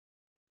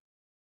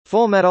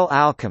Fullmetal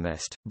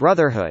Alchemist,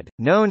 Brotherhood,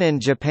 known in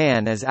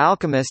Japan as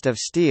Alchemist of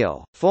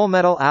Steel,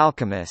 Fullmetal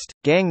Alchemist,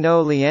 Gang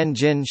no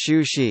Lienjin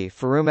Shushi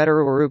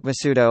Furumeteru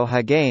Urukmasudo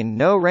Hagain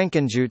no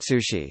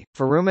Renkinjutsushi,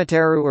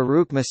 Furumeteru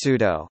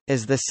Urukmasudo,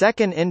 is the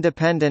second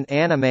independent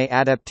anime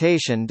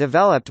adaptation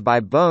developed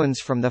by Bones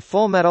from the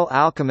Fullmetal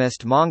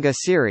Alchemist manga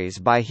series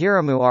by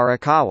Hiromu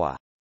Arakawa.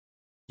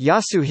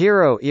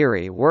 Yasuhiro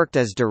Iri worked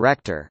as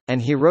director,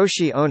 and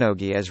Hiroshi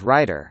Onogi as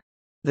writer.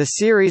 The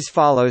series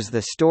follows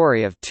the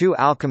story of two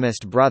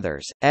alchemist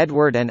brothers,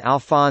 Edward and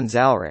Alphonse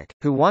Elric,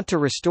 who want to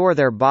restore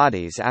their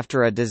bodies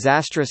after a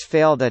disastrous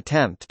failed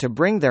attempt to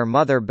bring their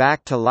mother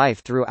back to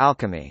life through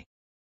alchemy.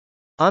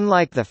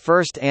 Unlike the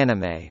first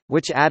anime,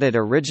 which added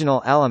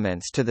original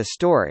elements to the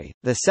story,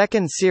 the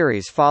second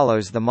series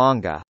follows the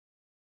manga.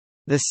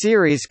 The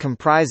series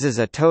comprises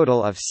a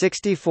total of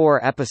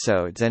 64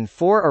 episodes and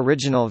 4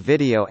 original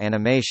video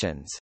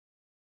animations.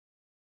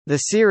 The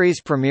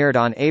series premiered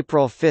on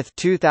April 5,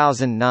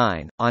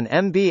 2009, on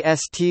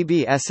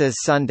MBS-TBS's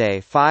Sunday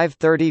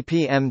 5:30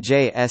 p.m.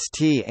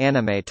 JST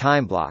anime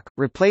timeblock,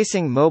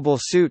 replacing Mobile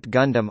Suit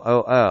Gundam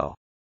 00.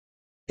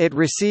 It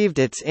received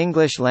its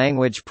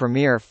English-language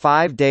premiere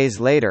 5 days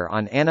later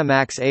on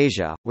Animax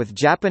Asia, with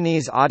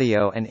Japanese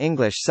audio and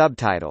English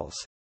subtitles.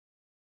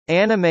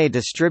 Anime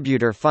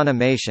distributor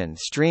Funimation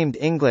streamed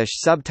English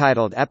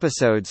subtitled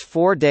episodes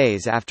 4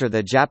 days after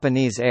the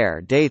Japanese air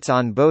dates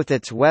on both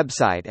its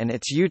website and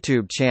its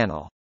YouTube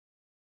channel.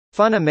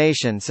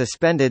 Funimation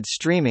suspended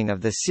streaming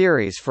of the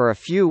series for a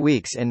few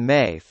weeks in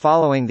May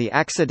following the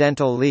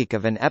accidental leak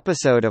of an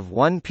episode of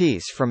One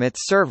Piece from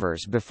its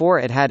servers before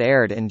it had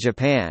aired in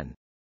Japan.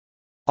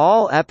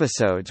 All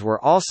episodes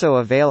were also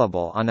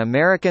available on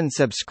American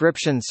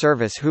subscription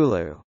service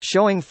Hulu,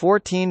 showing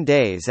 14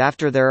 days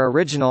after their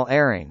original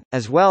airing,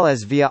 as well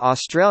as via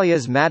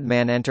Australia's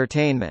Madman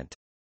Entertainment.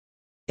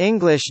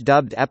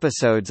 English-dubbed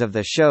episodes of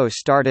the show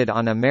started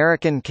on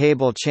American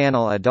cable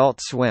channel Adult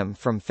Swim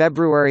from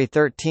February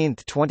 13,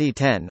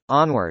 2010,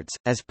 onwards.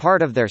 As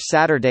part of their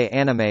Saturday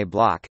anime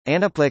block,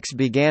 Aniplex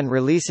began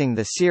releasing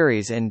the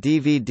series in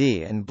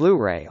DVD and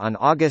Blu-ray on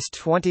August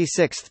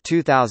 26,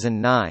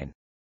 2009.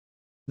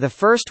 The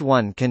first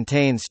one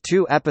contains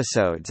 2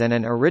 episodes and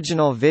an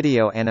original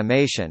video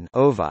animation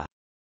OVA.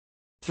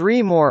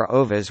 3 more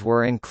OVAs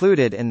were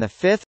included in the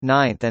 5th,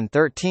 9th and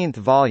 13th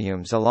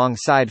volumes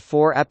alongside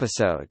 4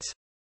 episodes.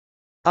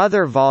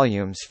 Other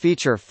volumes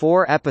feature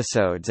 4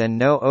 episodes and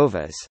no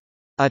OVAs.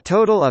 A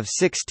total of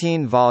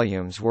 16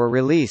 volumes were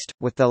released,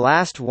 with the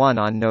last one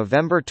on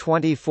November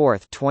 24,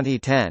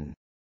 2010.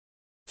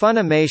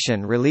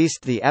 Funimation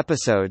released the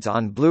episodes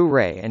on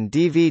Blu-ray and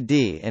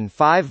DVD in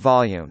 5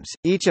 volumes,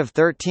 each of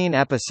 13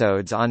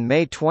 episodes on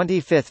May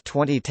 25,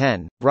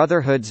 2010.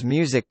 Brotherhood's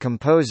music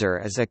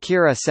composer is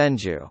Akira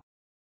Senju.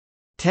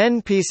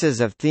 10 pieces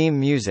of theme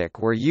music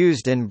were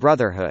used in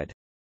Brotherhood.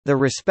 The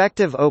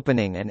respective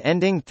opening and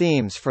ending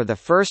themes for the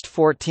first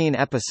 14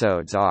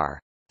 episodes are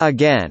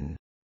Again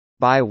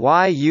by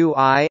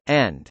YUI,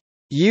 and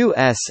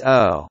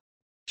USO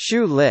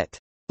Shu Lit.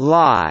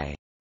 Lie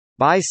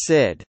by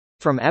Sid.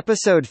 From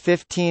episode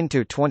 15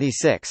 to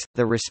 26,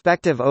 the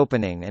respective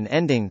opening and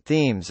ending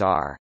themes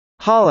are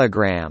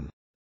Hologram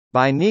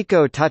by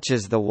Nico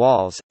Touches the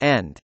Walls,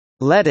 and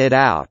Let It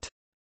Out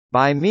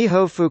by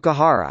Miho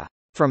Fukuhara.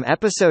 From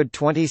episode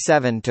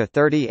 27 to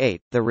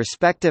 38, the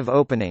respective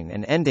opening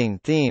and ending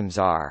themes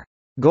are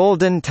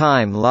Golden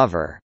Time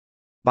Lover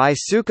by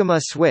Sukuma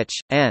Switch,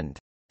 and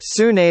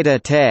Tsuneda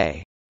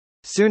Te,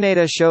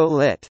 Tsuneda Sho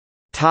Lit.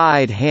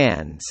 Tied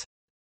Hands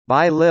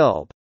by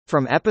Lilb.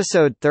 From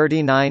episode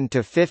 39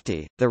 to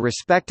 50, the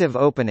respective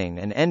opening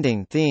and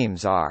ending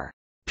themes are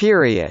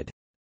Period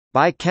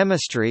by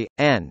Chemistry,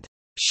 and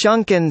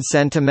Shunken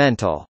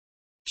Sentimental,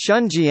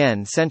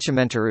 Shunjien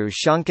Sentimentaru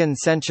Shunken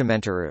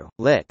Sentimentaru,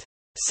 lit.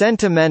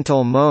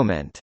 Sentimental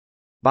Moment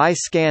by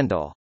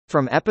Scandal.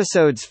 From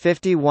episodes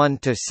 51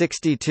 to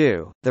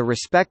 62, the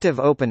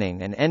respective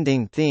opening and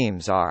ending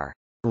themes are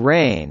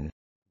Rain,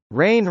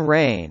 Rain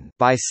Rain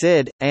by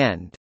Sid,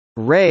 and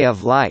Ray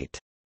of Light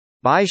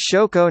by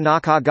Shoko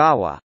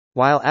Nakagawa.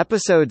 While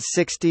episodes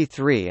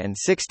 63 and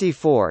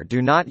 64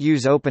 do not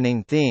use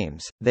opening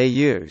themes, they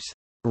use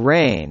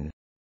Rain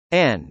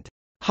and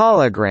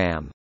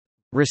Hologram,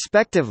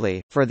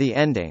 respectively, for the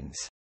endings.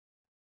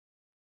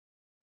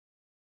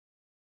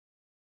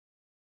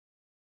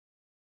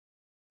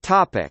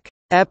 Topic: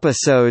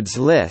 Episodes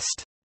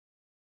list.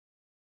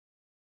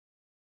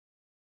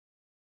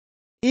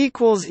 ==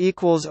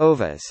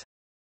 OVAs